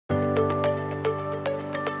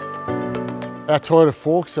Our Toyota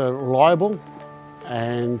Forks are reliable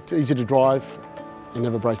and easy to drive and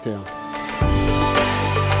never break down.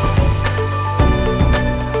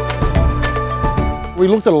 We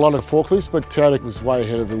looked at a lot of forklifts, but Toyota was way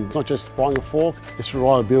ahead of them. It's not just buying a fork, it's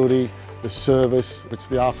reliability, the service, it's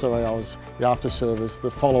the after hours, the after service, the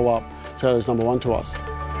follow-up. Toyota's number one to us.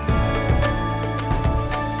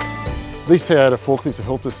 These Toyota forklifts have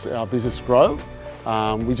helped our business grow.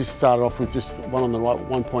 We just started off with just one on the right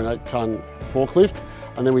 1.8 tonne forklift,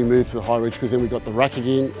 and then we moved to the high reach because then we got the racking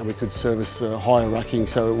in and we could service higher racking,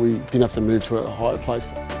 so we didn't have to move to a higher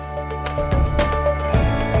place.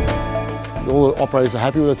 All the operators are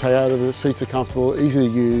happy with the Toyota, the seats are comfortable, easy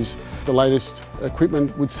to use. The latest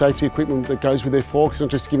equipment with safety equipment that goes with their forks, not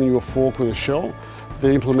just giving you a fork with a shell.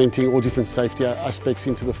 They're implementing all different safety aspects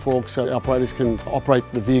into the fork so operators can operate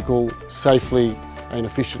the vehicle safely and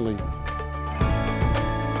efficiently.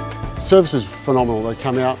 Service is phenomenal. They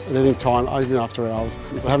come out at any time, even after hours.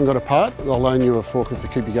 If they haven't got a part, they'll loan you a forklift to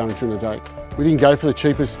keep you going during the day. We didn't go for the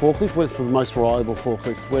cheapest forklift, we went for the most reliable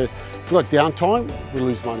forklift, where if we've got downtime, we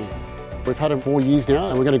lose money. We've had them 4 years now,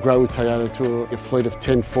 and we're going to grow with Toyota to a fleet of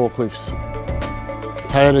 10 forklifts.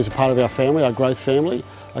 Toyota is a part of our family, our growth family.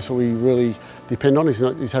 That's what we really depend on,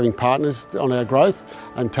 is having partners on our growth,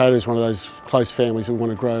 and Toyota is one of those close families that we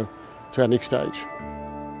want to grow to our next stage.